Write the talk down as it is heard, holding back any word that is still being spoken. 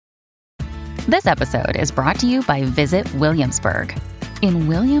This episode is brought to you by Visit Williamsburg. In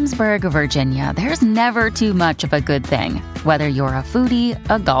Williamsburg, Virginia, there's never too much of a good thing. Whether you're a foodie,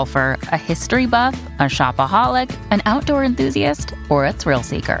 a golfer, a history buff, a shopaholic, an outdoor enthusiast, or a thrill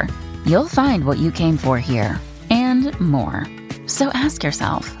seeker, you'll find what you came for here and more. So ask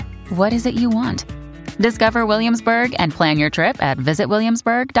yourself, what is it you want? Discover Williamsburg and plan your trip at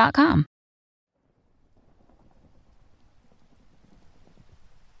visitwilliamsburg.com.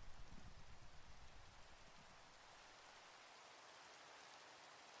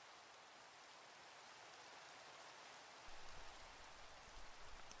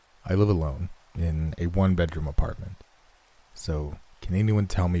 I live alone in a one-bedroom apartment. So, can anyone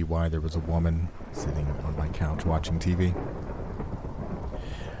tell me why there was a woman sitting on my couch watching TV?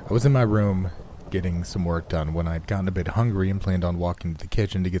 I was in my room getting some work done when I'd gotten a bit hungry and planned on walking to the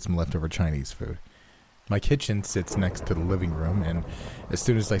kitchen to get some leftover Chinese food. My kitchen sits next to the living room, and as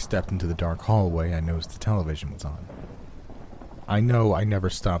soon as I stepped into the dark hallway, I noticed the television was on. I know I never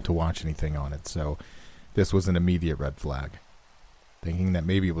stopped to watch anything on it, so this was an immediate red flag. Thinking that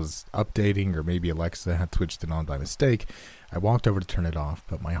maybe it was updating or maybe Alexa had switched it on by mistake, I walked over to turn it off,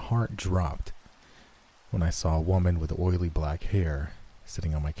 but my heart dropped when I saw a woman with oily black hair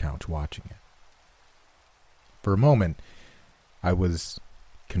sitting on my couch watching it. For a moment, I was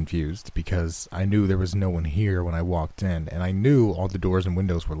confused because I knew there was no one here when I walked in, and I knew all the doors and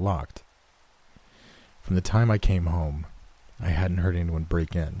windows were locked. From the time I came home, I hadn't heard anyone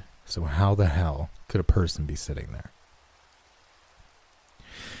break in, so how the hell could a person be sitting there?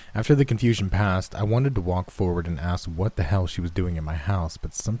 After the confusion passed, I wanted to walk forward and ask what the hell she was doing in my house,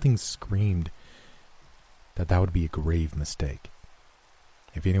 but something screamed that would be a grave mistake.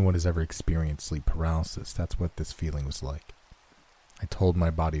 If anyone has ever experienced sleep paralysis, that's what this feeling was like. I told my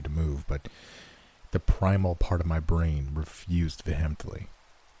body to move, but the primal part of my brain refused vehemently.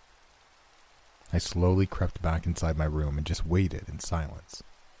 I slowly crept back inside my room and just waited in silence.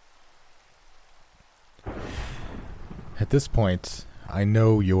 At this point, I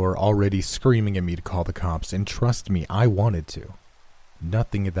know you're already screaming at me to call the cops, and trust me, I wanted to.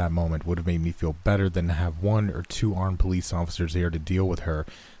 Nothing at that moment would have made me feel better than to have 1 or 2 armed police officers there to deal with her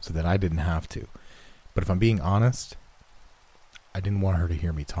so that I didn't have to. But if I'm being honest, I didn't want her to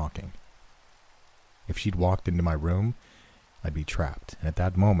hear me talking. If she'd walked into my room, I'd be trapped, and at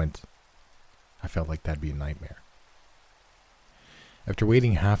that moment, I felt like that'd be a nightmare. After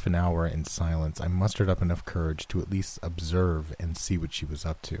waiting half an hour in silence, I mustered up enough courage to at least observe and see what she was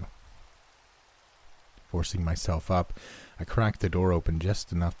up to. Forcing myself up, I cracked the door open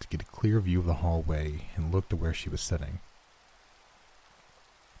just enough to get a clear view of the hallway and looked at where she was sitting.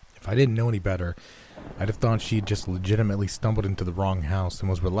 If I didn't know any better, I'd have thought she'd just legitimately stumbled into the wrong house and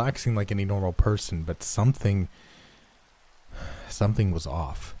was relaxing like any normal person, but something was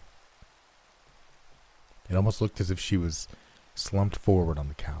off. It almost looked as if she was slumped forward on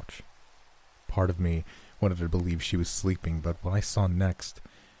the couch. Part of me wanted to believe she was sleeping, but what I saw next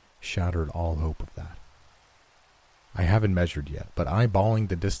shattered all hope of that. I haven't measured yet, but eyeballing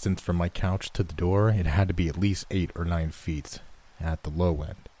the distance from my couch to the door, it had to be at least 8 or 9 feet at the low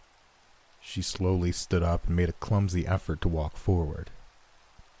end. She slowly stood up and made a clumsy effort to walk forward.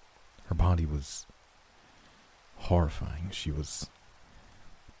 Her body was horrifying. She was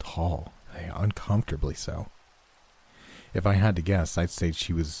tall, uncomfortably so. If I had to guess, I'd say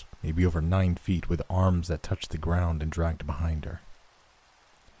she was maybe over 9 feet with arms that touched the ground and dragged behind her.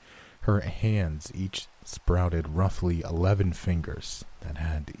 Her hands each sprouted roughly 11 fingers that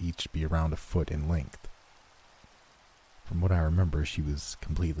had to each be around a foot in length. From what I remember, she was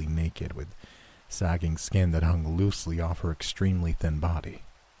completely naked with sagging skin that hung loosely off her extremely thin body.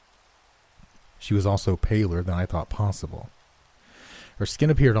 She was also paler than I thought possible. Her skin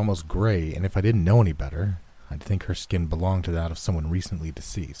appeared almost gray, and if I didn't know any better, I'd think her skin belonged to that of someone recently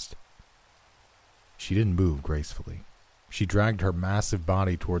deceased. She didn't move gracefully. She dragged her massive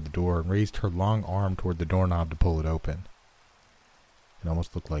body toward the door and raised her long arm toward the doorknob to pull it open. It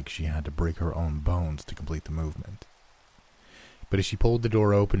almost looked like she had to break her own bones to complete the movement. But as she pulled the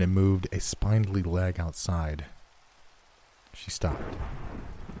door open and moved a spindly leg outside, she stopped.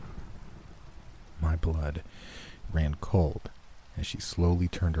 My blood ran cold as she slowly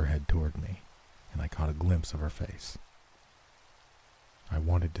turned her head toward me, and I caught a glimpse of her face. I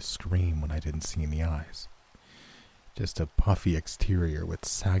wanted to scream when I didn't see any eyes. Just a puffy exterior with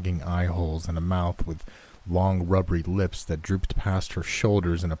sagging eye holes and a mouth with long rubbery lips that drooped past her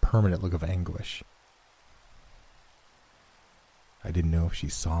shoulders in a permanent look of anguish. I didn't know if she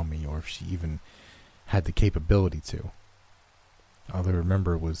saw me or if she even had the capability to. All I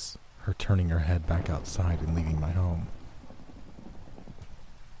remember was her turning her head back outside and leaving my home.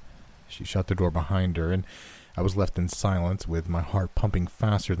 She shut the door behind her, and I was left in silence with my heart pumping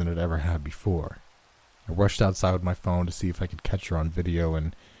faster than it ever had before. I rushed outside with my phone to see if I could catch her on video,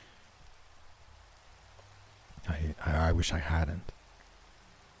 and I wish I hadn't.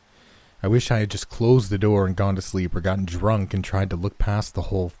 I wish I had just closed the door and gone to sleep or gotten drunk and tried to look past the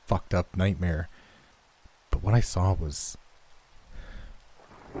whole fucked up nightmare. But what I saw was...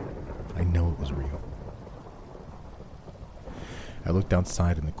 I know it was real. I looked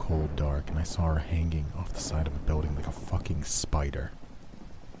outside in the cold dark and I saw her hanging off the side of a building like a fucking spider.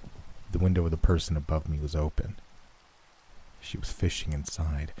 The window of the person above me was open. She was fishing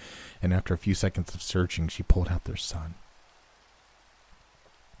inside, and after a few seconds of searching, she pulled out their son.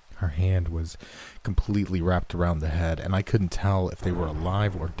 Her hand was completely wrapped around the head, and I couldn't tell if they were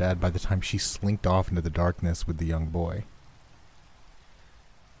alive or dead by the time she slinked off into the darkness with the young boy.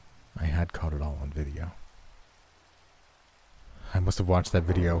 I had caught it all on video. I must have watched that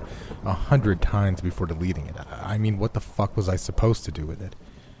video 100 times before deleting it. I mean, what the fuck was I supposed to do with it?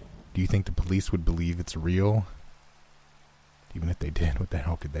 Do you think the police would believe it's real? Even if they did, what the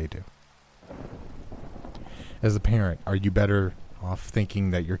hell could they do? As a parent, are you better off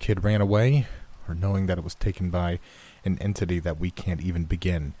thinking that your kid ran away, or knowing that it was taken by an entity that we can't even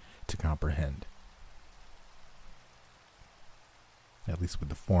begin to comprehend? At least with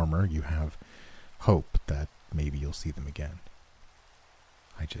the former, you have hope that maybe you'll see them again.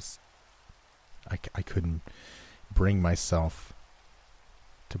 I couldn't bring myself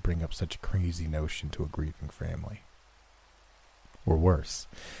to bring up such a crazy notion to a grieving family. Or worse,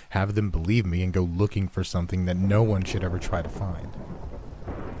 have them believe me and go looking for something that no one should ever try to find.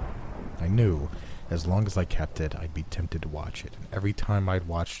 I knew as long as I kept it, I'd be tempted to watch it. And every time I'd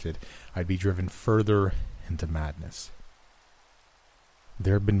watched it, I'd be driven further into madness.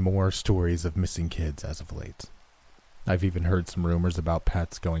 There have been more stories of missing kids as of late. I've even heard some rumors about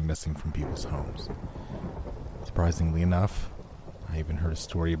pets going missing from people's homes. Surprisingly enough, I even heard a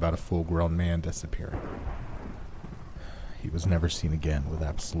story about a full-grown man disappearing. He was never seen again, with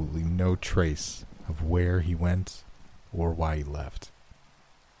absolutely no trace of where he went or why he left.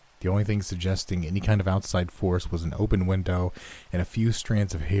 The only thing suggesting any kind of outside force was an open window and a few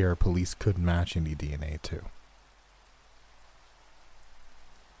strands of hair police couldn't match any DNA to.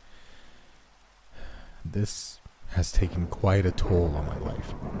 This has taken quite a toll on my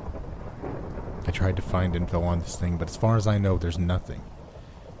life. I tried to find info on this thing, but as far as I know, there's nothing.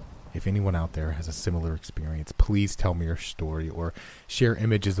 If anyone out there has a similar experience, please tell me your story or share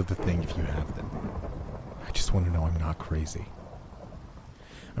images of the thing if you have them. I just want to know I'm not crazy.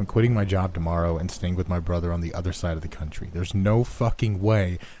 I'm quitting my job tomorrow and staying with my brother on the other side of the country. There's no fucking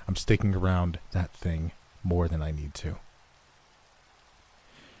way I'm sticking around that thing more than I need to.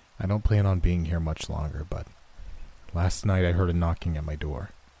 I don't plan on being here much longer, but last night I heard a knocking at my door.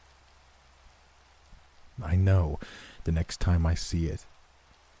 I know the next time I see it,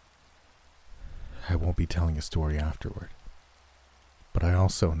 I won't be telling a story afterward. But I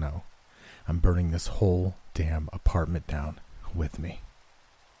also know I'm burning this whole damn apartment down with me.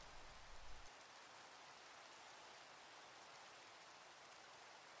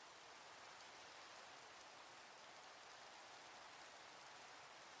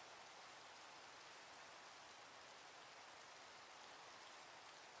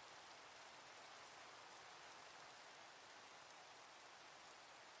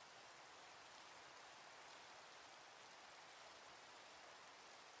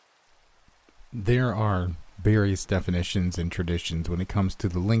 There are various definitions and traditions when it comes to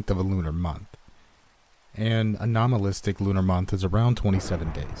the length of a lunar month. An anomalistic lunar month is around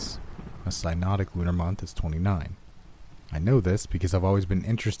 27 days. A synodic lunar month is 29. I know this because I've always been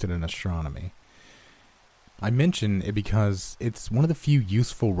interested in astronomy. I mention it because it's one of the few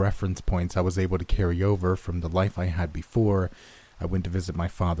useful reference points I was able to carry over from the life I had before I went to visit my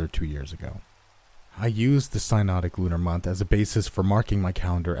father 2 years ago. I used the synodic lunar month as a basis for marking my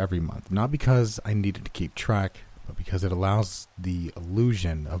calendar every month, not because I needed to keep track, but because it allows the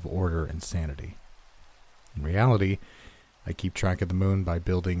illusion of order and sanity. In reality, I keep track of the moon by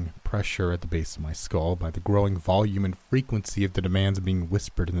building pressure at the base of my skull, by the growing volume and frequency of the demands being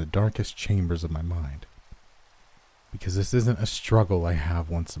whispered in the darkest chambers of my mind. Because this isn't a struggle I have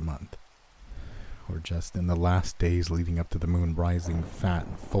once a month, or just in the last days leading up to the moon rising fat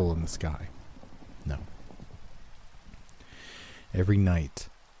and full in the sky. No. Every night,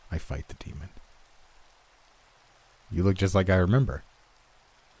 I fight the demon. You look just like I remember.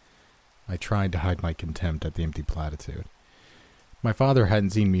 I tried to hide my contempt at the empty platitude. My father hadn't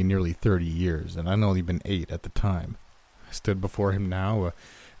seen me in nearly 30 years, and I'd only been 8 at the time. I stood before him now, a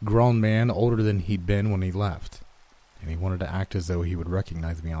grown man older than he'd been when he left. and he wanted to act as though he would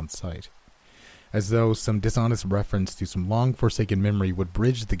recognize me on sight. As though some dishonest reference to some long-forsaken memory would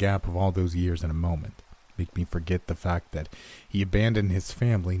bridge the gap of all those years in a moment, make me forget the fact that he abandoned his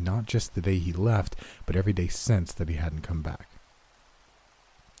family not just the day he left, but every day since that he hadn't come back.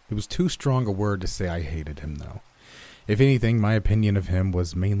 It was too strong a word to say I hated him, though. If anything, my opinion of him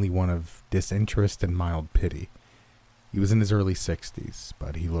was mainly one of disinterest and mild pity. He was in his early 60s,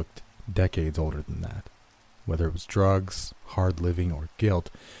 but he looked decades older than that. Whether it was drugs, hard living, or guilt,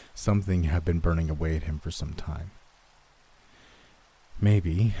 something had been burning away at him for some time.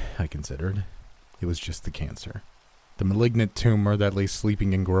 Maybe, I considered, it was just the cancer. The malignant tumor that lay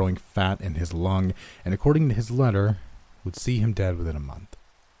sleeping and growing fat in his lung, and according to his letter, would see him dead within a month.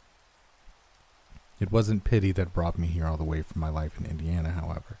 It wasn't pity that brought me here all the way from my life in Indiana,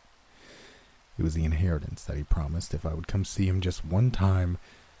 however. It was the inheritance that he promised if I would come see him just one time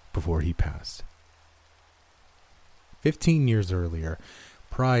before he passed. 15 years earlier,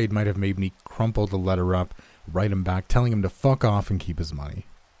 pride might have made me crumple the letter up, write him back, telling him to fuck off and keep his money.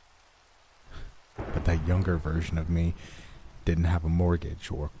 But that younger version of me didn't have a mortgage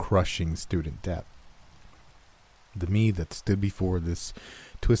or crushing student debt. The me that stood before this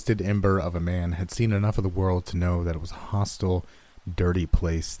twisted ember of a man had seen enough of the world to know that it was a hostile, dirty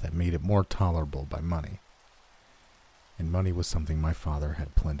place that made it more tolerable by money. And money was something my father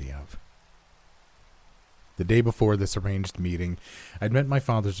had plenty of. The day before this arranged meeting, I'd met my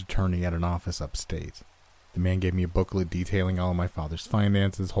father's attorney at an office upstate. The man gave me a booklet detailing all of my father's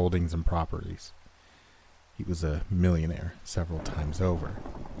finances, holdings, and properties. He was a millionaire several times over.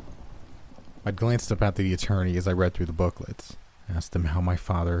 I'd glanced up at the attorney as I read through the booklets, asked him how my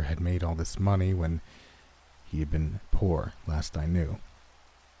father had made all this money when he had been poor last I knew.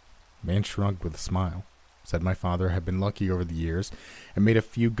 The man shrugged with a smile, said my father had been lucky over the years and made a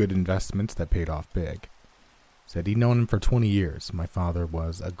few good investments that paid off big. Said he'd known him for 20 years. My father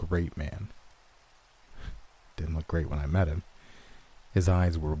was a great man. Didn't look great when I met him. His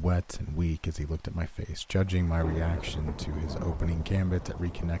eyes were wet and weak as he looked at my face, judging my reaction to his opening gambit at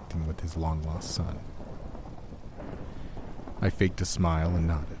reconnecting with his long-lost son. I faked a smile and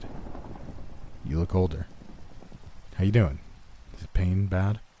nodded. You look older. How you doing? Is the pain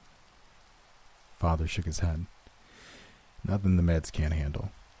bad? Father shook his head. Nothing the meds can't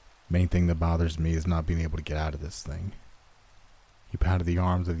handle. Main thing that bothers me is not being able to get out of this thing. He patted the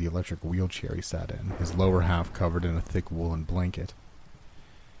arms of the electric wheelchair he sat in, his lower half covered in a thick woolen blanket.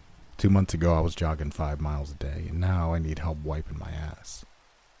 2 months ago, I was jogging 5 miles a day, and now I need help wiping my ass.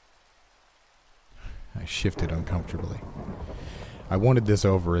 I shifted uncomfortably. I wanted this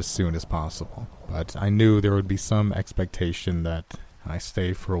over as soon as possible, but I knew there would be some expectation that I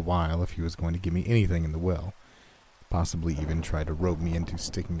stay for a while if he was going to give me anything in the will, possibly even try to rope me into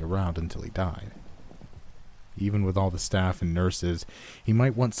sticking around until he died. Even with all the staff and nurses, he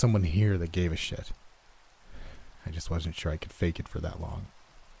might want someone here that gave a shit. I just wasn't sure I could fake it for that long.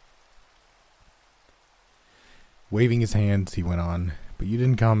 Waving his hands, he went on, but you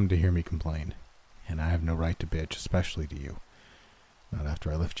didn't come to hear me complain, and I have no right to bitch, especially to you. Not after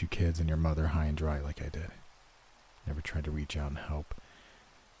I left you kids and your mother high and dry like I did. Never tried to reach out and help.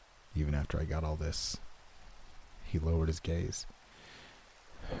 Even after I got all this. He lowered his gaze.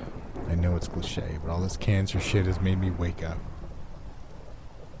 I know it's cliche, but all this cancer shit has made me wake up.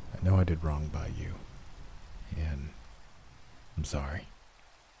 I know I did wrong by you, and I'm sorry.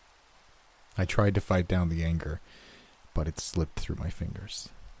 I tried to fight down the anger, but it slipped through my fingers.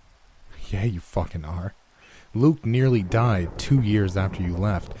 Yeah, you fucking are. Luke nearly died 2 years after you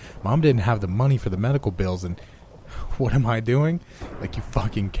left. Mom didn't have the money for the medical bills, and what am I doing? Like you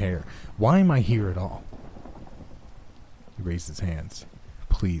fucking care. Why am I here at all? He raised his hands.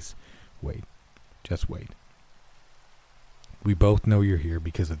 Please, wait. Just wait. We both know you're here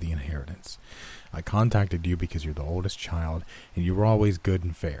because of the inheritance. I contacted you because you're the oldest child, and you were always good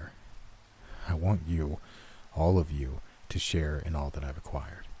and fair. I want you, all of you, to share in all that I've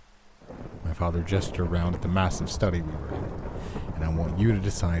acquired. My father gestured around at the massive study we were in, and I want you to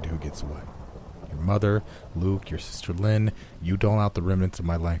decide who gets what. Your mother, Luke, your sister Lynn, you dole out the remnants of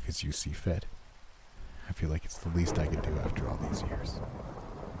my life as you see fit. I feel like it's the least I can do after all these years.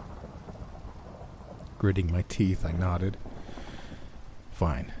 Gritting my teeth, I nodded.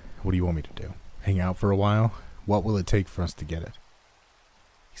 Fine. What do you want me to do? Hang out for a while? What will it take for us to get it?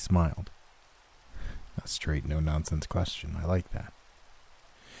 He smiled. A straight, no-nonsense question. I like that.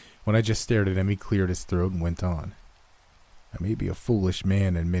 When I just stared at him, he cleared his throat and went on. I may be a foolish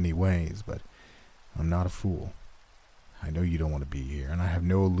man in many ways, but I'm not a fool. I know you don't want to be here, and I have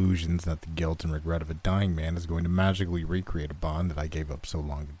no illusions that the guilt and regret of a dying man is going to magically recreate a bond that I gave up so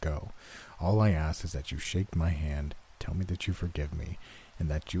long ago. All I ask is that you shake my hand Tell me that you forgive me and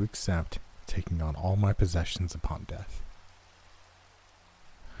that you accept taking on all my possessions upon death."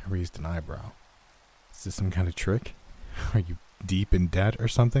 I raised an eyebrow. Is this some kind of trick? Are you deep in debt or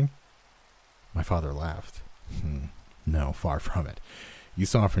something? My father laughed. No, far from it. You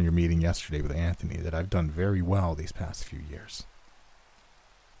saw from your meeting yesterday with Anthony that I've done very well these past few years.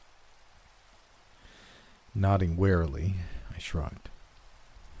 Nodding warily, I shrugged.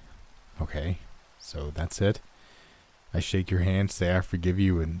 Okay, so that's it? I shake your hand, say I forgive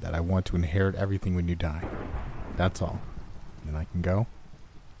you, and that I want to inherit everything when you die. That's all. Then I can go?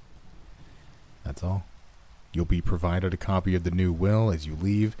 That's all. You'll be provided a copy of the new will as you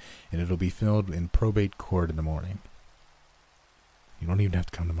leave, and it'll be filled in probate court in the morning. You don't even have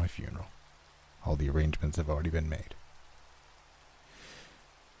to come to my funeral. All the arrangements have already been made.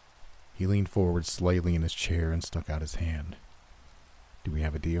 He leaned forward slightly in his chair and stuck out his hand. Do we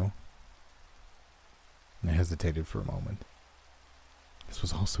have a deal? I hesitated for a moment. This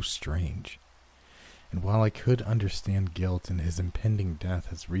was all so strange. And while I could understand guilt and his impending death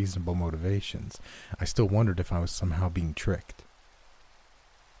as reasonable motivations, I still wondered if I was somehow being tricked.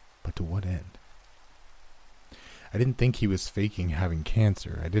 But to what end? I didn't think he was faking having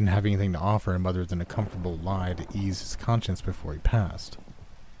cancer. I didn't have anything to offer him other than a comfortable lie to ease his conscience before he passed.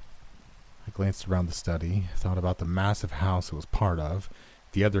 I glanced around the study, thought about the massive house it was part of,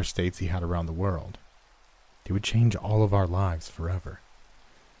 the other estates he had around the world. It would change all of our lives forever.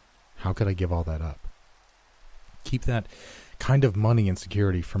 How could I give all that up? Keep that kind of money and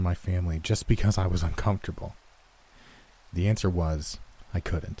security from my family just because I was uncomfortable? The answer was, I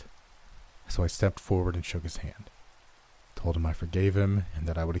couldn't. So I stepped forward and shook his hand. Told him I forgave him and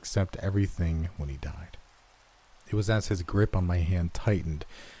that I would accept everything when he died. It was as his grip on my hand tightened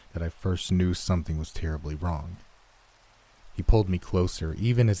that I first knew something was terribly wrong. He pulled me closer,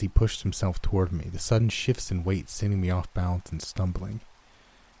 even as he pushed himself toward me, the sudden shifts in weight sending me off balance and stumbling.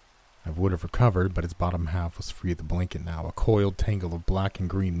 I would have recovered, but its bottom half was free of the blanket now, a coiled tangle of black and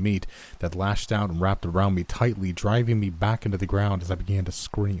green meat that lashed out and wrapped around me tightly, driving me back into the ground as I began to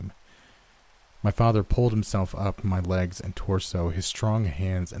scream. My father pulled himself up my legs and torso, his strong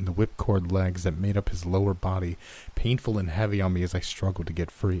hands and the whipcord legs that made up his lower body, painful and heavy on me as I struggled to get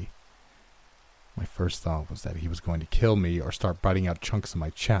free. My first thought was that he was going to kill me or start biting out chunks of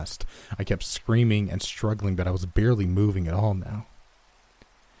my chest. I kept screaming and struggling, but I was barely moving at all now.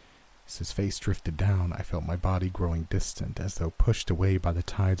 As his face drifted down, I felt my body growing distant, as though pushed away by the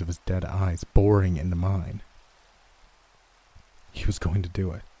tides of his dead eyes boring into mine. He was going to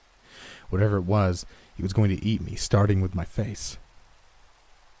do it. Whatever it was, he was going to eat me, starting with my face.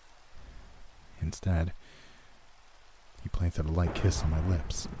 Instead, he planted a light kiss on my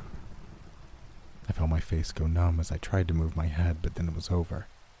lips. I felt my face go numb as I tried to move my head, but then it was over.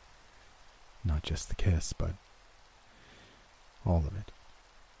 Not just the kiss, but all of it.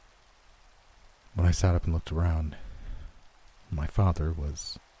 When I sat up and looked around, my father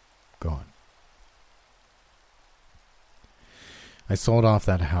was gone. I sold off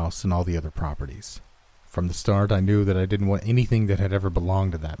that house and all the other properties. From the start, I knew that I didn't want anything that had ever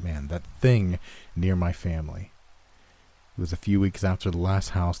belonged to that man, that thing near my family. It was a few weeks after the last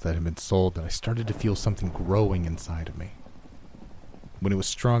house that had been sold that I started to feel something growing inside of me. When it was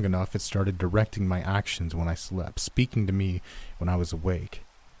strong enough, it started directing my actions when I slept, speaking to me when I was awake.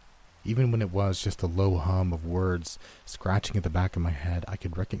 Even when it was just a low hum of words scratching at the back of my head, I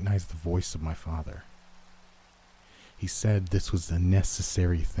could recognize the voice of my father. He said this was a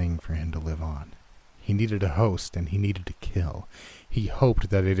necessary thing for him to live on. He needed a host and he needed to kill. He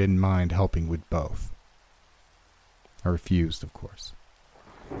hoped that I didn't mind helping with both. I refused, of course.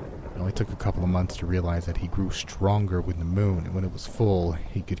 It only took a couple of months to realize that he grew stronger with the moon, and when it was full,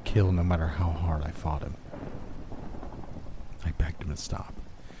 he could kill no matter how hard I fought him. I begged him to stop,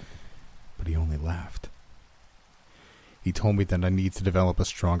 but he only laughed. He told me that I needed to develop a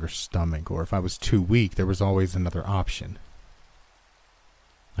stronger stomach, or if I was too weak, there was always another option.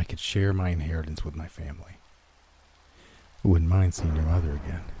 I could share my inheritance with my family. I wouldn't mind seeing your mother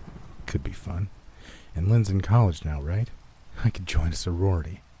again. Could be fun. And Lynn's in college now, right? I could join a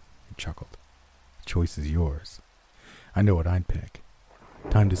sorority. He chuckled. The choice is yours. I know what I'd pick.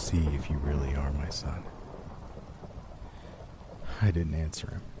 Time to see if you really are my son. I didn't answer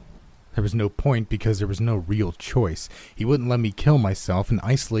him. There was no point because there was no real choice. He wouldn't let me kill myself, and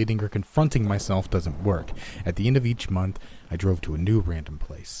isolating or confronting myself doesn't work. At the end of each month, I drove to a new random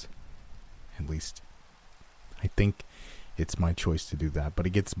place. At least, I think it's my choice to do that, but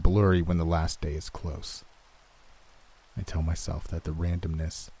it gets blurry when the last day is close. I tell myself that the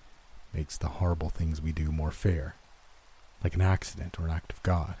randomness makes the horrible things we do more fair, like an accident or an act of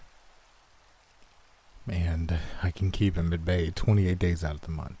God. and I can keep him at bay 28 days out of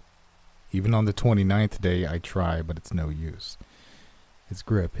the month. Even on the 29th day, I try, but it's no use. His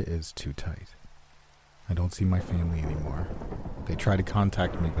grip is too tight. I don't see my family anymore. They try to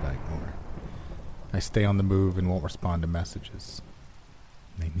contact me, but I ignore. I stay on the move and won't respond to messages.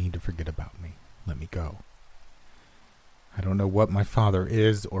 They need to forget about me. Let me go. I don't know what my father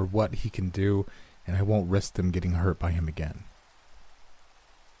is or what he can do, and I won't risk them getting hurt by him again.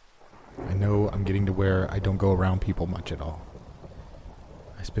 I know I'm getting to where I don't go around people much at all.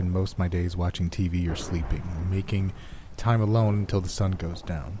 I spend most of my days watching TV or sleeping, making time alone until the sun goes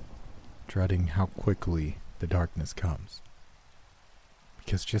down, dreading how quickly the darkness comes.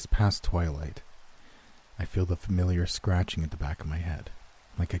 Because just past twilight, I feel the familiar scratching at the back of my head,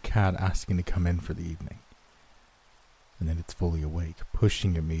 like a cat asking to come in for the evening. And then it's fully awake,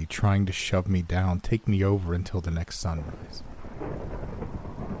 pushing at me, trying to shove me down, take me over until the next sunrise.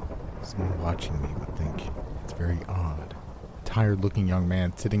 Someone watching me would think it's very odd. A tired-looking young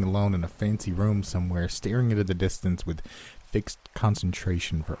man sitting alone in a fancy room somewhere, staring into the distance with fixed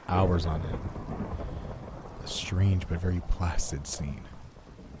concentration for hours on end. A strange but very placid scene.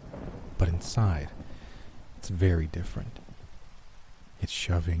 But inside, it's very different. It's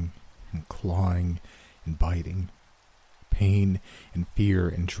shoving and clawing and biting. Pain and fear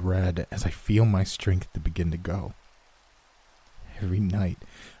and dread as I feel my strength to begin to go. Every night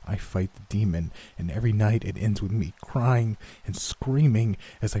I fight the demon, and every night it ends with me crying and screaming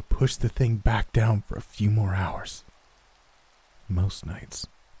as I push the thing back down for a few more hours. Most nights,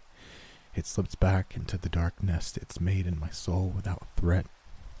 it slips back into the dark nest it's made in my soul without threat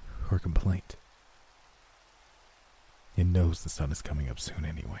or complaint. It knows the sun is coming up soon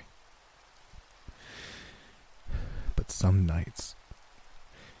anyway. But some nights,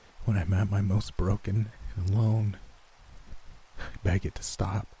 when I'm at my most broken and alone, I beg it to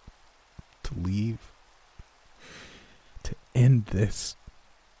stop, to leave, to end this.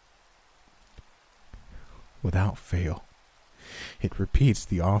 Without fail, it repeats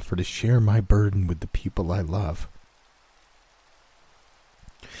the offer to share my burden with the people I love.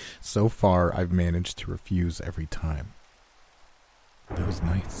 So far, I've managed to refuse every time. Those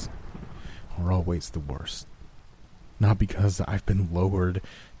nights are always the worst. Not because I've been lowered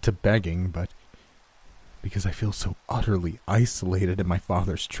to begging, but because I feel so utterly isolated in my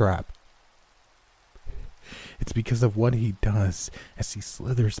father's trap. It's because of what he does as he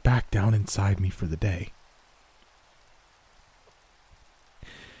slithers back down inside me for the day.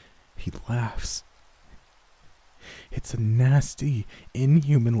 He laughs. It's a nasty,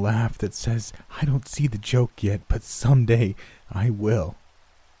 inhuman laugh that says, I don't see the joke yet, but someday I will.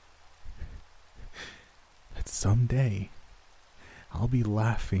 That someday I'll be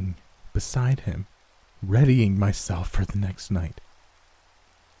laughing beside him, readying myself for the next night.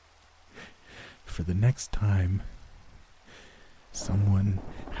 For the next time someone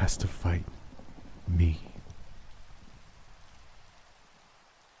has to fight me.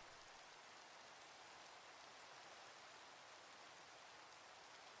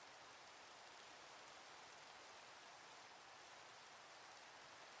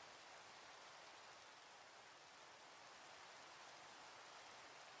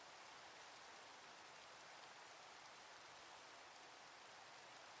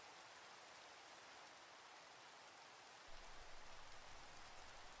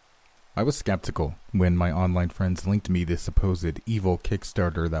 I was skeptical when my online friends linked me this supposed evil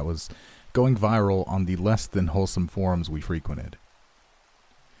Kickstarter that was going viral on the less than wholesome forums we frequented.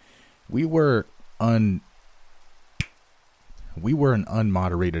 We were an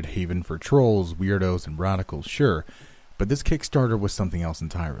unmoderated haven for trolls, weirdos, and radicals, sure, but this Kickstarter was something else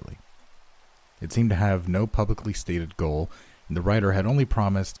entirely. It seemed to have no publicly stated goal, and the writer had only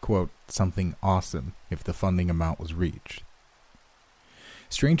promised, quote, something awesome if the funding amount was reached.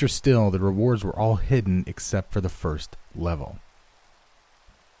 Stranger still, the rewards were all hidden except for the first level.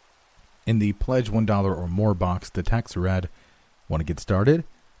 In the Pledge $1 or more box, the text read, "Want to get started?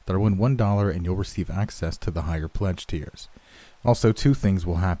 Throw in $1 and you'll receive access to the higher pledge tiers. Also, two things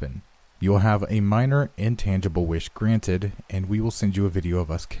will happen. You will have a minor intangible wish granted, and we will send you a video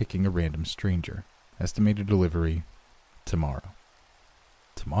of us kicking a random stranger. Estimated delivery tomorrow."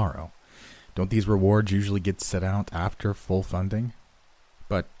 Tomorrow? Don't these rewards usually get set out after full funding?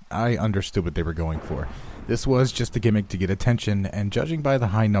 But I understood what they were going for. This was just a gimmick to get attention, and judging by the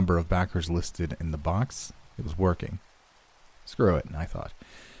high number of backers listed in the box, it was working. Screw it, I thought.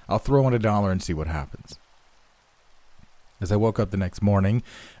 I'll throw in $1 and see what happens. As I woke up the next morning,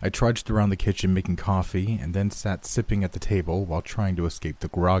 I trudged around the kitchen making coffee, and then sat sipping at the table while trying to escape the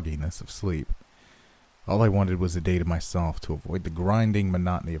grogginess of sleep. All I wanted was a day to myself to avoid the grinding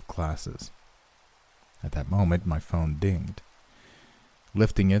monotony of classes. At that moment, my phone dinged.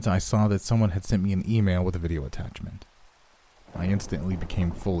 Lifting it, I saw that someone had sent me an email with a video attachment. I instantly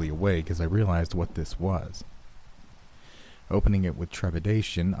became fully awake as I realized what this was. Opening it with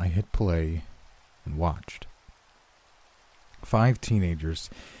trepidation, I hit play and watched. 5 teenagers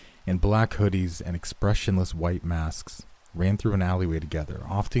in black hoodies and expressionless white masks ran through an alleyway together,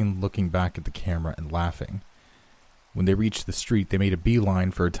 often looking back at the camera and laughing. When they reached the street, they made a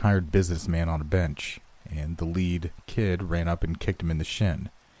beeline for a tired businessman on a bench, and the lead kid ran up and kicked him in the shin.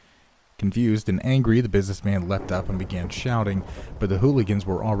 Confused and angry, the businessman leapt up and began shouting, but the hooligans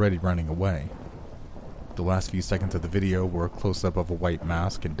were already running away. The last few seconds of the video were a close-up of a white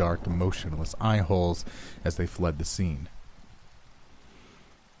mask and dark, emotionless eye holes as they fled the scene.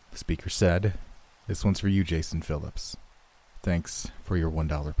 The speaker said, "This one's for you, Jason Phillips. Thanks for your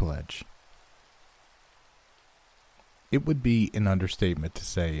 $1 pledge." It would be an understatement to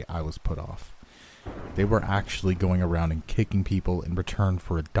say I was put off. They were actually going around and kicking people in return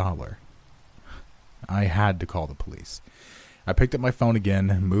for $1. I had to call the police. I picked up my phone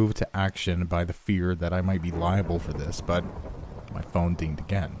again, moved to action by the fear that I might be liable for this, but my phone dinged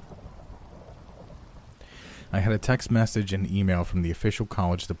again. I had a text message and email from the official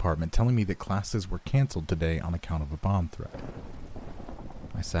college department telling me that classes were canceled today on account of a bomb threat.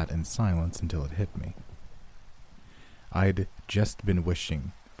 I sat in silence until it hit me. I'd just been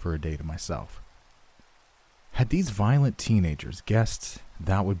wishing for a day to myself. Had these violent teenagers guessed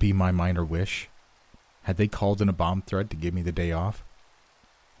that would be my minor wish? Had they called in a bomb threat to give me the day off?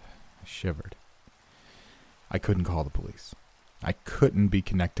 I shivered. I couldn't call the police. I couldn't be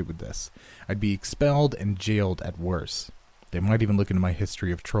connected with this. I'd be expelled and jailed at worst. They might even look into my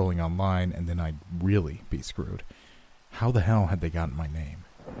history of trolling online, and then I'd really be screwed. How the hell had they gotten my name?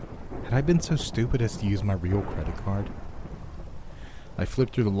 Had I been so stupid as to use my real credit card? I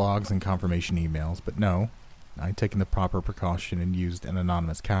flipped through the logs and confirmation emails, but no, I'd taken the proper precaution and used an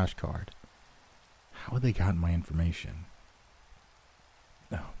anonymous cash card. How had they gotten my information?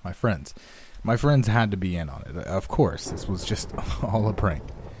 No, my friends. My friends had to be in on it. Of course, this was just all a prank.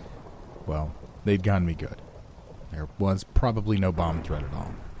 Well, they'd gotten me good. There was probably no bomb threat at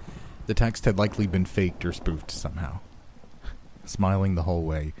all. The text had likely been faked or spoofed somehow. Smiling the whole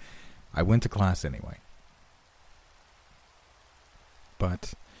way, I went to class anyway.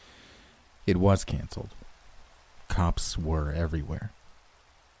 But it was canceled. Cops were everywhere.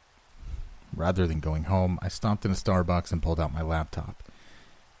 Rather than going home, I stopped in a Starbucks and pulled out my laptop.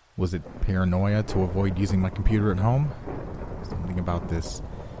 Was it paranoia to avoid using my computer at home? Something about this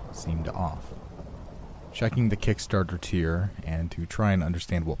seemed off. Checking the Kickstarter tier, and to try and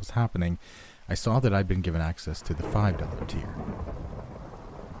understand what was happening, I saw that I'd been given access to the $5 tier.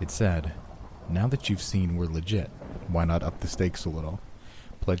 It said, "Now that you've seen we're legit, why not up the stakes a little?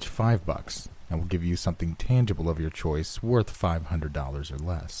 Pledge $5 and we'll give you something tangible of your choice worth $500 or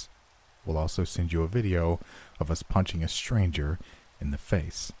less. We'll also send you a video of us punching a stranger in the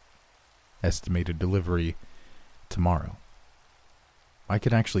face. Estimated delivery tomorrow." I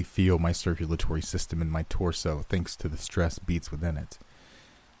could actually feel my circulatory system in my torso thanks to the stress beats within it.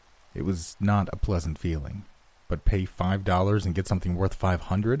 It was not a pleasant feeling, but pay $5 and get something worth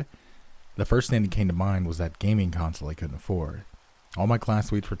 $500? The first thing that came to mind was that gaming console I couldn't afford. All my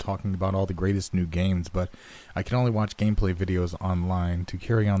classmates were talking about all the greatest new games, but I could only watch gameplay videos online to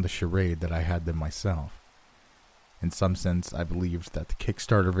carry on the charade that I had them myself. In some sense, I believed that the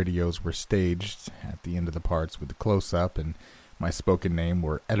Kickstarter videos were staged at the end of the parts with the close-up, and my spoken name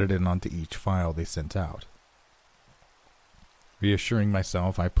were edited onto each file they sent out. Reassuring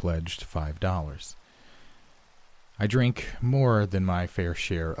myself, I pledged $5. I drank more than my fair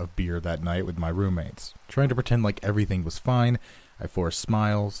share of beer that night with my roommates. Trying to pretend like everything was fine, I forced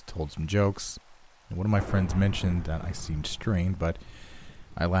smiles, told some jokes, and one of my friends mentioned that I seemed strained, but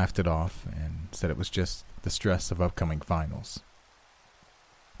I laughed it off and said it was just the stress of upcoming finals.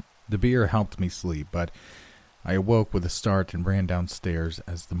 The beer helped me sleep, but I awoke with a start and ran downstairs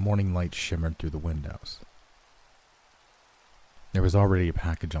as the morning light shimmered through the windows. There was already a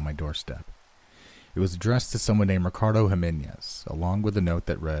package on my doorstep. It was addressed to someone named Ricardo Jimenez, along with a note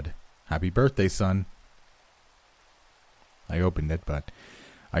that read, "Happy birthday, son." I opened it, but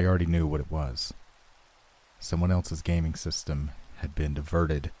I already knew what it was. Someone else's gaming system had been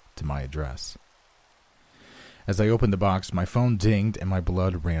diverted to my address. As I opened the box, my phone dinged and my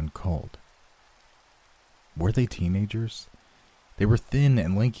blood ran cold. Were they teenagers? They were thin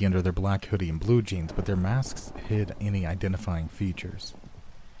and lanky under their black hoodie and blue jeans, but their masks hid any identifying features.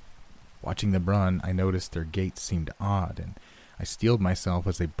 Watching them run, I noticed their gait seemed odd, and I steeled myself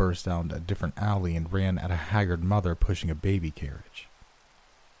as they burst out a different alley and ran at a haggard mother pushing a baby carriage.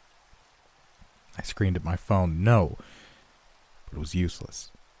 I screamed at my phone, no, but it was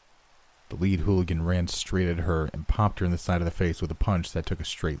useless. The lead hooligan ran straight at her and popped her in the side of the face with a punch that took a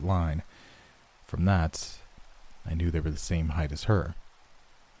straight line. From that, I knew they were the same height as her.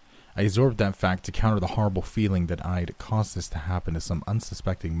 I absorbed that fact to counter the horrible feeling that I'd caused this to happen to some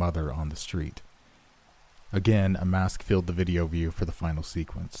unsuspecting mother on the street. Again, a mask filled the video view for the final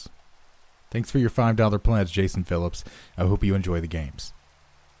sequence. Thanks for your $5 pledge, Jason Phillips. I hope you enjoy the games.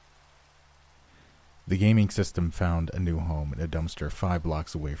 The gaming system found a new home in a dumpster 5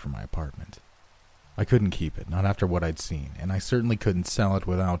 blocks away from my apartment. I couldn't keep it, not after what I'd seen, and I certainly couldn't sell it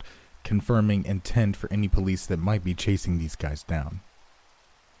without confirming intent for any police that might be chasing these guys down.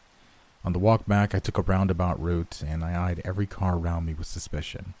 On the walk back, I took a roundabout route, and I eyed every car around me with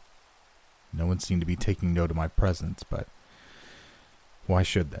suspicion. No one seemed to be taking note of my presence, but why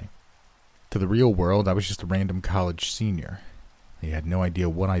should they? To the real world, I was just a random college senior. They had no idea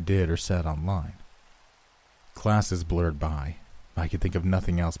what I did or said online. Classes blurred by. I could think of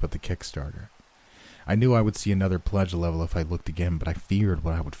nothing else but the Kickstarter. I knew I would see another pledge level if I looked again, but I feared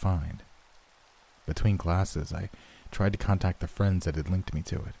what I would find. Between classes, I tried to contact the friends that had linked me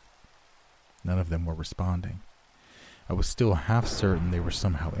to it. None of them were responding. I was still half certain they were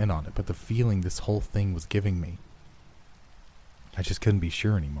somehow in on it, but the feeling this whole thing was giving me, I just couldn't be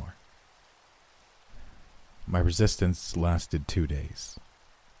sure anymore. My resistance lasted 2 days.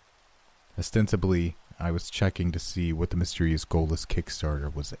 Ostensibly, I was checking to see what the mysterious goalless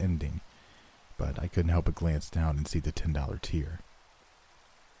Kickstarter was ending, but I couldn't help but glance down and see the $10 tier.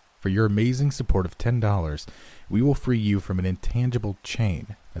 For your amazing support of $10, we will free you from an intangible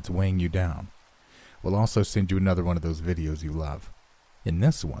chain that's weighing you down. We'll also send you another one of those videos you love. In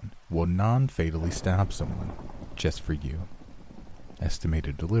this one, we'll non-fatally stab someone, just for you.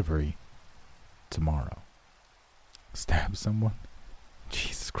 Estimated delivery, tomorrow. Stab someone?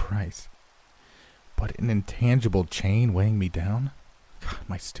 Jesus Christ. But an intangible chain weighing me down? God,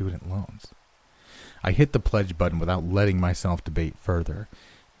 my student loans. I hit the pledge button without letting myself debate further.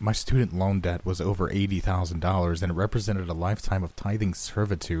 My student loan debt was over $80,000, and it represented a lifetime of tithing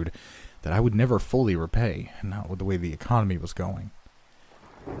servitude that I would never fully repay, not with the way the economy was going.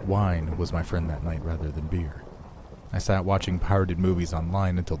 Wine was my friend that night rather than beer. I sat watching pirated movies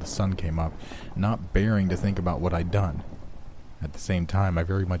online until the sun came up, not bearing to think about what I'd done. At the same time, I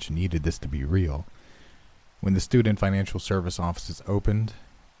very much needed this to be real. When the student financial service offices opened,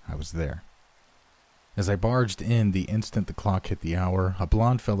 I was there. As I barged in the instant the clock hit the hour, a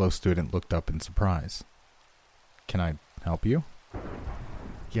blonde fellow student looked up in surprise. Can I help you?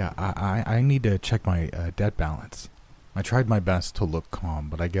 Yeah, I need to check my debt balance. I tried my best to look calm,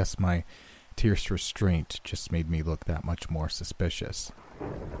 but I guess my tierce restraint just made me look that much more suspicious.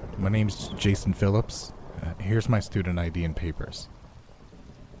 My name's Jason Phillips. Here's my student ID and papers.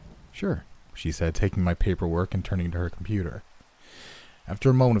 Sure, she said, taking my paperwork and turning to her computer. After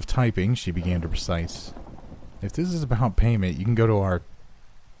a moment of typing, she began to recite, "If this is about payment, you can go to our..."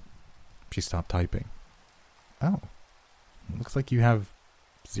 She stopped typing. Oh, looks like you have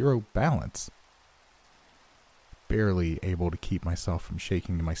 0 balance. Barely able to keep myself from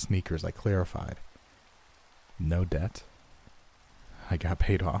shaking to my sneakers, I clarified. No debt. I got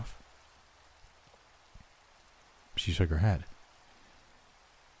paid off. She shook her head.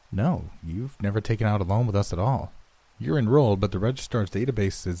 No, you've never taken out a loan with us at all. You're enrolled, but the registrar's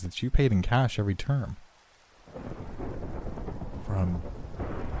database says that you paid in cash every term. From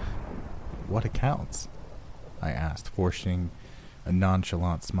what accounts? I asked, forcing a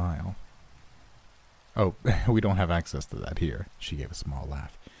nonchalant smile. Oh, we don't have access to that here, she gave a small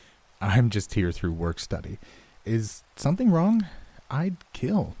laugh. I'm just here through work study. Is something wrong? I'd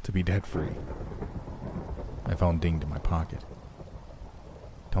kill to be debt-free. My phone dinged in my pocket.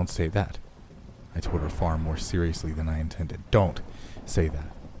 Don't say that. I told her far more seriously than I intended. Don't say that.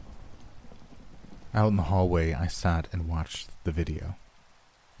 Out in the hallway, I sat and watched the video.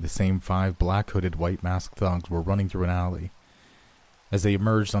 The same 5 black-hooded, white-masked thugs were running through an alley. As they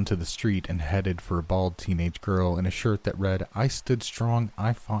emerged onto the street and headed for a bald teenage girl in a shirt that read, "I stood strong,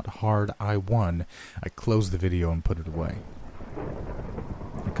 I fought hard, I won," I closed the video and put it away.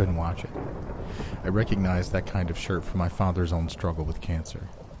 I couldn't watch it. I recognized that kind of shirt from my father's own struggle with cancer.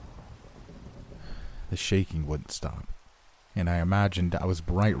 The shaking wouldn't stop, and I imagined I was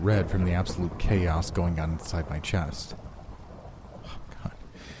bright red from the absolute chaos going on inside my chest. Oh, God.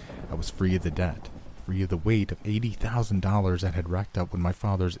 I was free of the debt, free of the weight of $80,000 that had racked up when my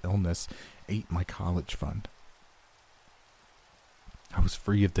father's illness ate my college fund. I was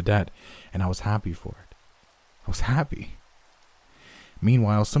free of the debt, and I was happy for it. I was happy.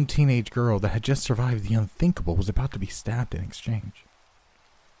 Meanwhile, some teenage girl that had just survived the unthinkable was about to be stabbed in exchange.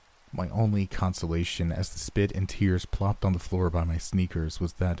 My only consolation as the spit and tears plopped on the floor by my sneakers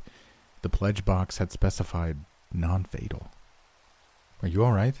was that the pledge box had specified non-fatal. "Are you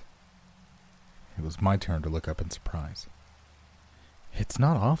all right?" It was my turn to look up in surprise. "It's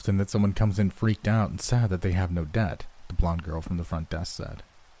not often that someone comes in freaked out and sad that they have no debt," the blonde girl from the front desk said.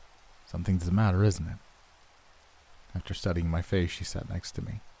 "Something's the matter, isn't it?" After studying my face, she sat next to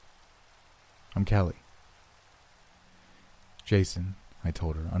me. "I'm Kelly." "Jason," I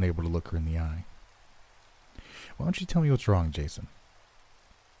told her, unable to look her in the eye. "Why don't you tell me what's wrong, Jason?"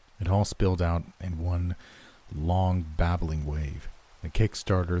 It all spilled out in one long, babbling wave. The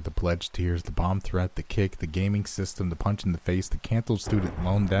Kickstarter, the pledge tears, the bomb threat, the kick, the gaming system, the punch in the face, the canceled student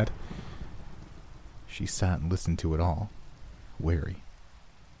loan debt. She sat and listened to it all, wary.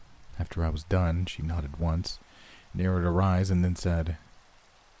 After I was done, she nodded once, narrowed her eyes, and then said,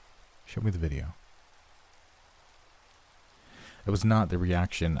 "Show me the video." It was not the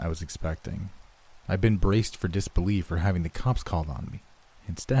reaction I was expecting. I'd been braced for disbelief for having the cops called on me.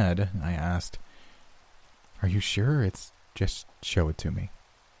 Instead, I asked, "Are you sure? Just show it to me."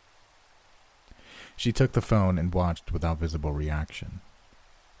 She took the phone and watched without visible reaction.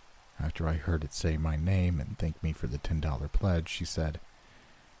 After I heard it say my name and thank me for the $10 pledge, she said,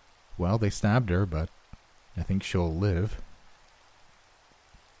 "Well, they stabbed her, but I think she'll live."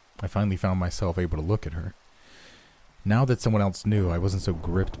 I finally found myself able to look at her. Now that someone else knew, I wasn't so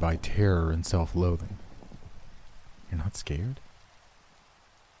gripped by terror and self-loathing. "You're not scared?"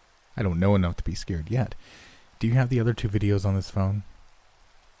 "I don't know enough to be scared yet. Do you have the other 2 videos on this phone?"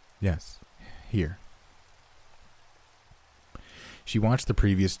 "Yes, here." She watched the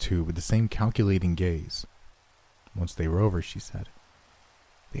previous 2 with the same calculating gaze. Once they were over, she said,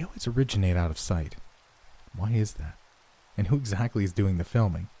 "They always originate out of sight. Why is that? And who exactly is doing the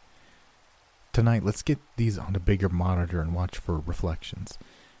filming? Tonight, let's get these on a bigger monitor and watch for reflections.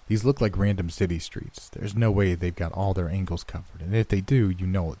 These look like random city streets. There's no way they've got all their angles covered, and if they do, you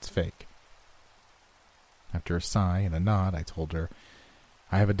know it's fake." After a sigh and a nod, I told her,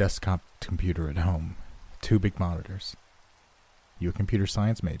 "I have a desktop computer at home, 2 big monitors." "You a computer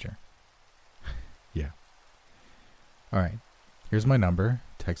science major?" "Yeah." "All right, here's my number.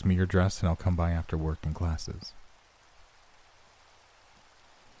 Text me your address and I'll come by after work and classes."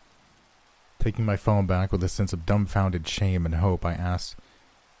 Taking my phone back with a sense of dumbfounded shame and hope, I asked,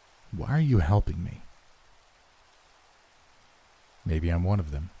 "Why are you helping me?" "Maybe I'm one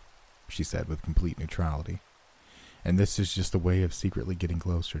of them," she said with complete neutrality. "And this is just a way of secretly getting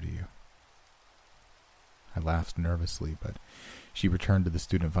closer to you." I laughed nervously, but she returned to the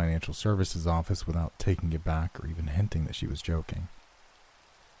Student Financial Services office without taking it back or even hinting that she was joking.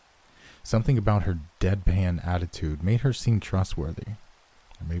 Something about her deadpan attitude made her seem trustworthy.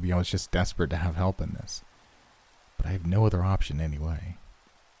 Or maybe I was just desperate to have help in this. But I have no other option anyway.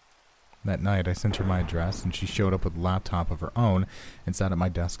 That night, I sent her my address, and she showed up with a laptop of her own and sat at my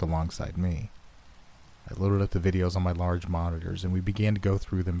desk alongside me. I loaded up the videos on my large monitors, and we began to go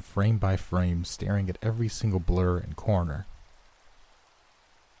through them frame by frame, staring at every single blur and corner.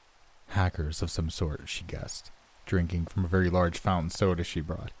 Hackers of some sort, she guessed, drinking from a very large fountain soda she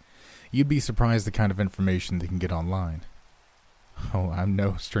brought. You'd be surprised the kind of information they can get online. "Oh, I'm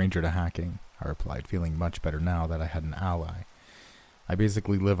no stranger to hacking," I replied, feeling much better now that I had an ally. "I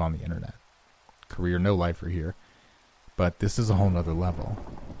basically live on the internet. Career no lifer here. But this is a whole nother level.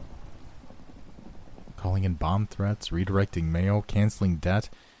 Calling in bomb threats, redirecting mail, canceling debt,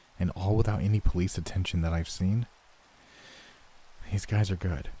 and all without any police attention that I've seen. These guys are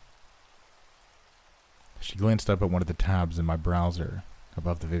good." She glanced up at one of the tabs in my browser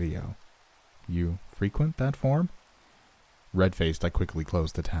above the video. "You frequent that forum?" Red-faced, I quickly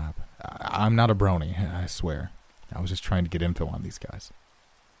closed the tab. I'm not a brony, I swear. I was just trying to get info on these guys."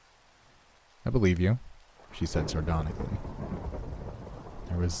 "I believe you," she said sardonically.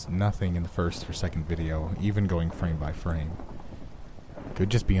 There was nothing in the first or second video, even going frame by frame. "Could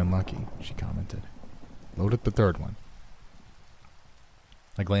just be unlucky," she commented. "Load up the third one."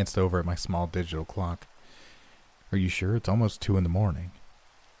 I glanced over at my small digital clock. "Are you sure? It's almost 2 a.m.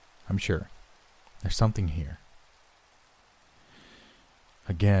 "I'm sure. There's something here."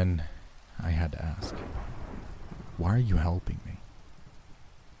 Again, I had to ask, "Why are you helping me?"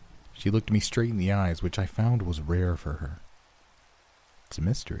 She looked me straight in the eyes, which I found was rare for her. "It's a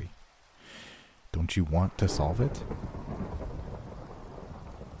mystery. Don't you want to solve it?"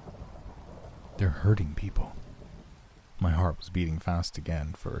 "They're hurting people." My heart was beating fast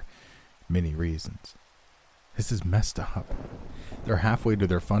again for many reasons. This is messed up. They're halfway to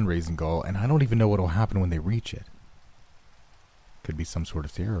their fundraising goal, and I don't even know what will happen when they reach it. "Could be some sort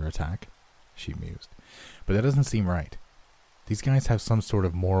of terror attack," she mused. "But that doesn't seem right. These guys have some sort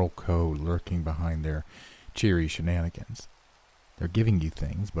of moral code lurking behind their cheery shenanigans. They're giving you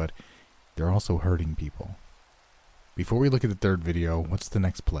things, but they're also hurting people. Before we look at the third video, what's the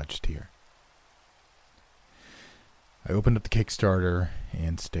next pledge tier? I opened up the Kickstarter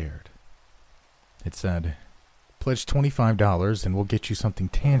and stared. It said, pledge $25 and we'll get you something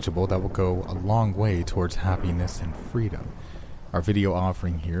tangible that will go a long way towards happiness and freedom. Our video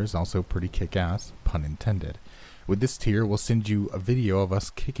offering here is also pretty kick-ass, pun intended. With this tier, we'll send you a video of us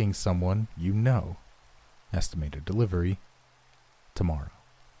kicking someone you know. Estimated delivery tomorrow.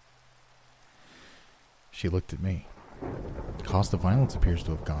 She looked at me. Cost of violence appears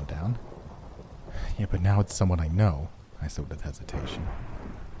to have gone down. Yeah, but now it's someone I know, I said with hesitation.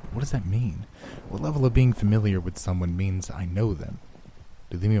 What does that mean? What level of being familiar with someone means I know them?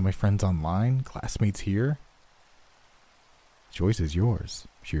 Do they mean my friends online? Classmates here? Choice is yours,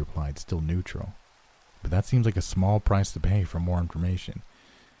 she replied, still neutral. But that seems like a small price to pay for more information.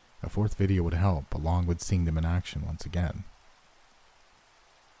 A fourth video would help, along with seeing them in action once again.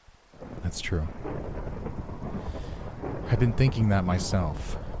 That's true. I've been thinking that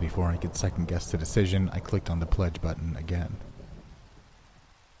myself. Before I could second-guess the decision, I clicked on the pledge button again.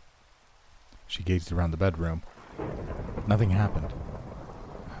 She gazed around the bedroom. Nothing happened.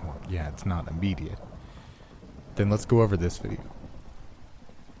 Well, yeah, it's not immediate. Then let's go over this video.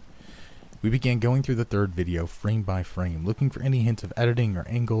 We began going through the third video frame by frame, looking for any hint of editing or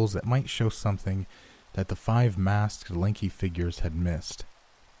angles that might show something that the 5 masked, lanky figures had missed.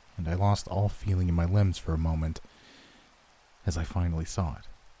 And I lost all feeling in my limbs for a moment as I finally saw it.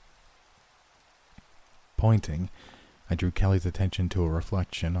 Pointing, I drew Kelly's attention to a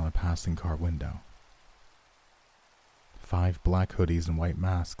reflection on a passing car window. 5 black hoodies and white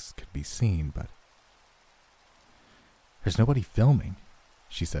masks could be seen, but there's nobody filming,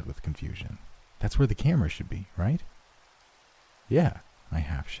 she said with confusion. That's where the camera should be, right? Yeah, I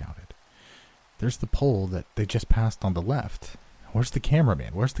half shouted. There's the pole that they just passed on the left. Where's the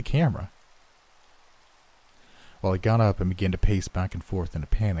cameraman? Where's the camera? While I got up and began to pace back and forth in a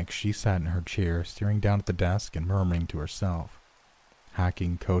panic, she sat in her chair, staring down at the desk and murmuring to herself.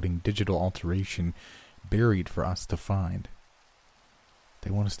 Hacking, coding, digital alteration, buried for us to find. They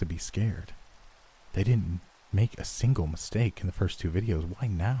want us to be scared. They didn't make a single mistake in the first 2 videos. Why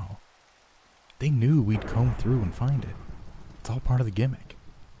now? They knew we'd comb through and find it. It's all part of the gimmick.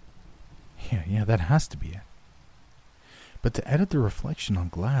 Yeah, that has to be it. But to edit the reflection on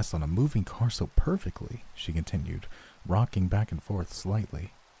glass on a moving car so perfectly, she continued, rocking back and forth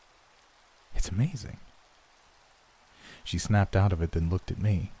slightly. It's amazing. She snapped out of it, then looked at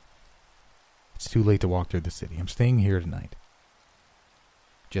me. It's too late to walk through the city. I'm staying here tonight.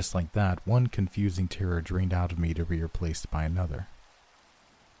 Just like that, one confusing terror drained out of me to be replaced by another.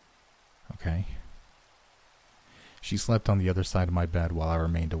 Okay. She slept on the other side of my bed while I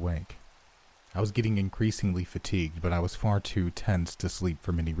remained awake. I was getting increasingly fatigued, but I was far too tense to sleep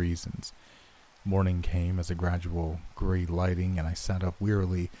for many reasons. Morning came as a gradual gray lighting, and I sat up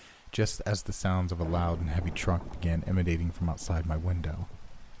wearily just as the sounds of a loud and heavy truck began emanating from outside my window.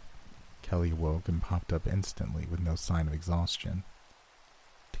 Kelly awoke and popped up instantly with no sign of exhaustion.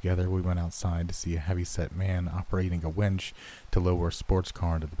 Together we went outside to see a heavy-set man operating a winch to lower a sports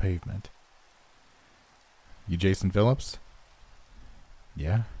car into the pavement. You Jason Phillips?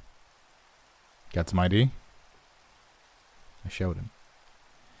 Yeah. Got some ID? I showed him.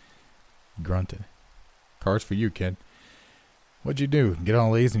 He grunted. Car's for you, kid. What'd you do? Get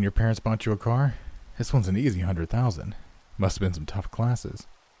all A's and your parents bought you a car? This one's an easy 100,000. Must have been some tough classes.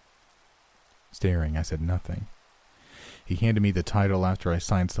 Staring, I said nothing. He handed me the title after I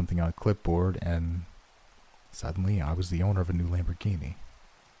signed something on a clipboard, and suddenly I was the owner of a new Lamborghini.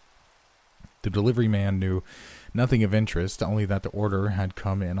 The delivery man knew nothing of interest, only that the order had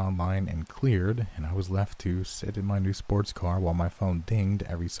come in online and cleared, and I was left to sit in my new sports car while my phone dinged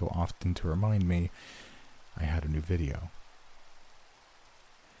every so often to remind me I had a new video.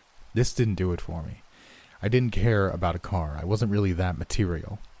 This didn't do it for me. I didn't care about a car. I wasn't really that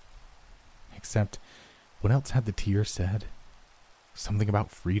material. Except, what else had the tier said? Something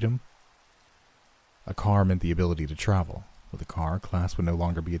about freedom? A car meant the ability to travel. With a car, class would no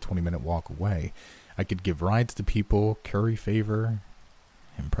longer be a 20-minute walk away. I could give rides to people, curry favor,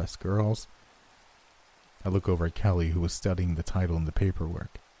 impress girls. I look over at Kelly, who was studying the title and the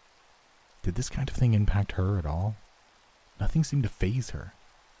paperwork. Did this kind of thing impact her at all? Nothing seemed to faze her.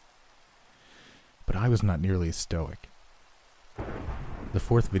 But I was not nearly as stoic. The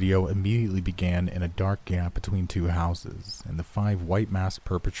fourth video immediately began in a dark gap between 2 houses, and the 5 white masked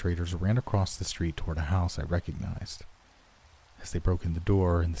perpetrators ran across the street toward a house I recognized. As they broke in the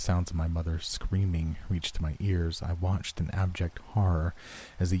door and the sounds of my mother screaming reached my ears, I watched in abject horror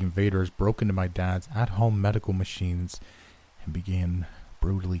as the invaders broke into my dad's at-home medical machines and began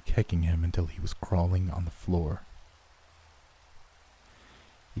brutally kicking him until he was crawling on the floor.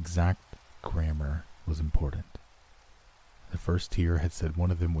 Exact grammar was important. The first tier had said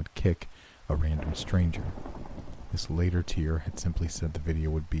one of them would kick a random stranger. This later tier had simply said the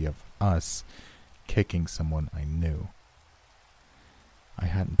video would be of us kicking someone I knew. I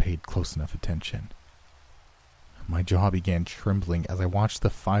hadn't paid close enough attention. My jaw began trembling as I watched the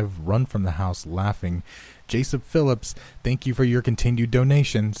five run from the house laughing. "Jason Phillips, thank you for your continued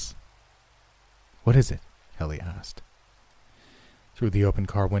donations." "What is it?" Kelly asked. Through the open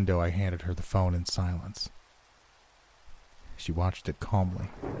car window, I handed her the phone in silence. She watched it calmly.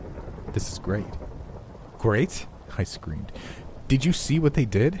 "This is great." "Great?" I screamed. "Did you see what they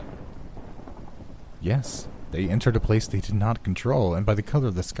did?" "Yes. They entered a place they did not control, and by the color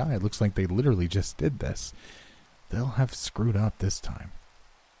of the sky, it looks like they literally just did this. They'll have screwed up this time.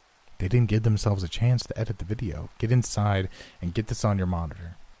 They didn't give themselves a chance to edit the video. Get inside and get this on your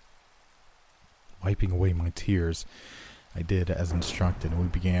monitor." Wiping away my tears, I did as instructed, and we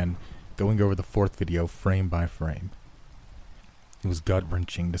began going over the fourth video frame by frame. It was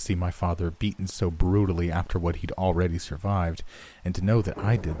gut-wrenching to see my father beaten so brutally after what he'd already survived, and to know that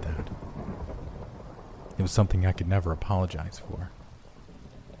I did that. It was something I could never apologize for.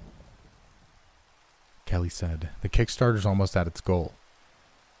 Kelly said, "The Kickstarter's almost at its goal."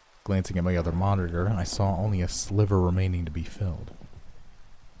 Glancing at my other monitor, I saw only a sliver remaining to be filled.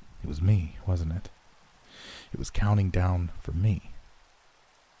 It was me, wasn't it? It was counting down for me.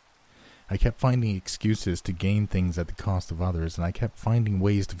 I kept finding excuses to gain things at the cost of others, and I kept finding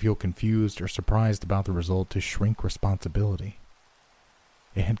ways to feel confused or surprised about the result to shrink responsibility.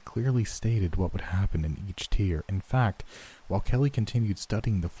 It had clearly stated what would happen in each tier. In fact, while Kelly continued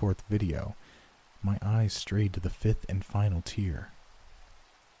studying the fourth video, my eyes strayed to the fifth and final tier.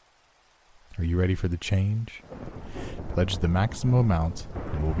 "Are you ready for the change? Pledge the maximum amount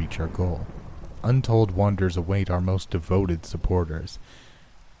and we'll reach our goal. Untold wonders await our most devoted supporters.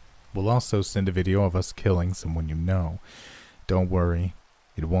 We'll also send a video of us killing someone you know. Don't worry,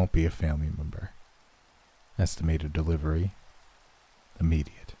 it won't be a family member. Estimated delivery,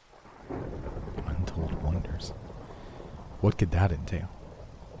 immediate." Untold wonders. What could that entail?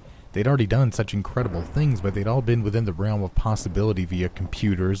 They'd already done such incredible things, but they'd all been within the realm of possibility via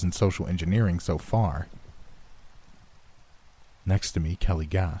computers and social engineering so far. Next to me, Kelly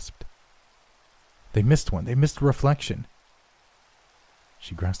gasped. "They missed one. They missed a reflection."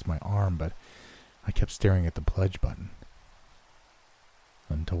 She grasped my arm, but I kept staring at the pledge button.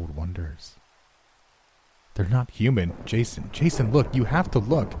 Untold wonders. "They're not human. Jason, look, you have to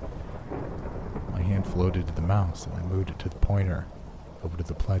look." My hand floated to the mouse, and I moved it to the pointer, over to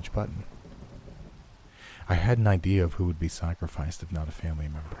the pledge button. I had an idea of who would be sacrificed if not a family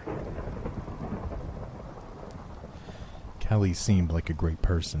member. Kelly seemed like a great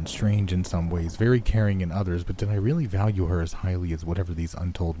person, strange in some ways, very caring in others, but did I really value her as highly as whatever these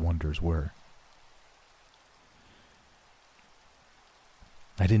untold wonders were?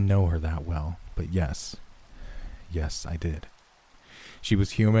 I didn't know her that well, but yes, I did. She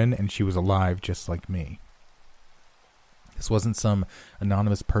was human, and she was alive just like me. This wasn't some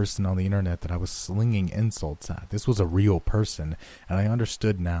anonymous person on the internet that I was slinging insults at. This was a real person, and I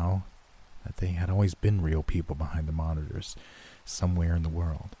understood now that they had always been real people behind the monitors, somewhere in the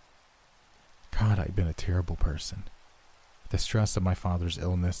world. God, I'd been a terrible person. The stress of my father's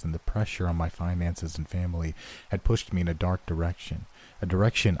illness and the pressure on my finances and family had pushed me in a dark direction, a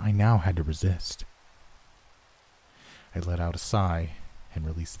direction I now had to resist. I let out a sigh and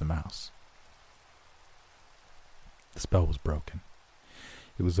released the mouse. The spell was broken.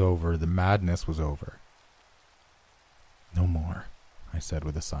 It was over. The madness was over. "No more," I said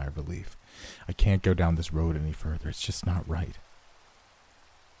with a sigh of relief. "I can't go down this road any further. It's just not right."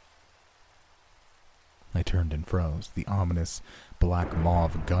 I turned and froze. The ominous black maw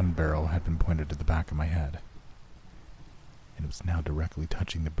of a gun barrel had been pointed to the back of my head, and it was now directly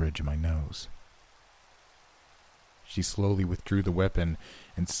touching the bridge of my nose. She slowly withdrew the weapon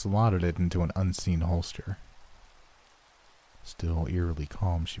and slotted it into an unseen holster. Still eerily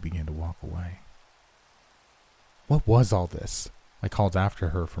calm, she began to walk away. What was all this? I called after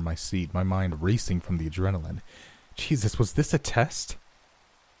her from my seat, my mind racing from the adrenaline. Jesus, was this a test?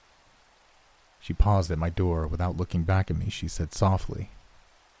 She paused at my door. Without looking back at me, she said softly,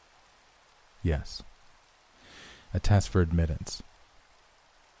 "Yes. A test for admittance.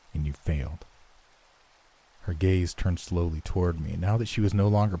 And you failed." Her gaze turned slowly toward me. Now that she was no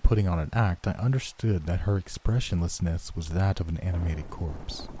longer putting on an act, I understood that her expressionlessness was that of an animated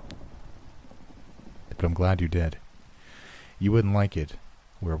corpse. But I'm glad you did. You wouldn't like it,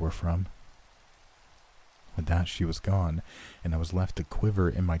 where we're from. With that, she was gone, and I was left to quiver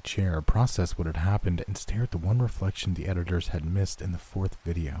in my chair, process what had happened, and stare at the one reflection the editors had missed in the fourth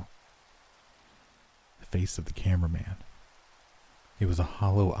video. The face of the cameraman. It was a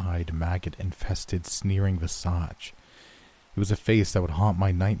hollow-eyed, maggot-infested, sneering visage. It was a face that would haunt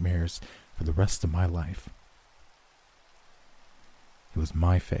my nightmares for the rest of my life. It was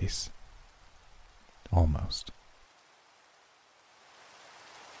my face. Almost.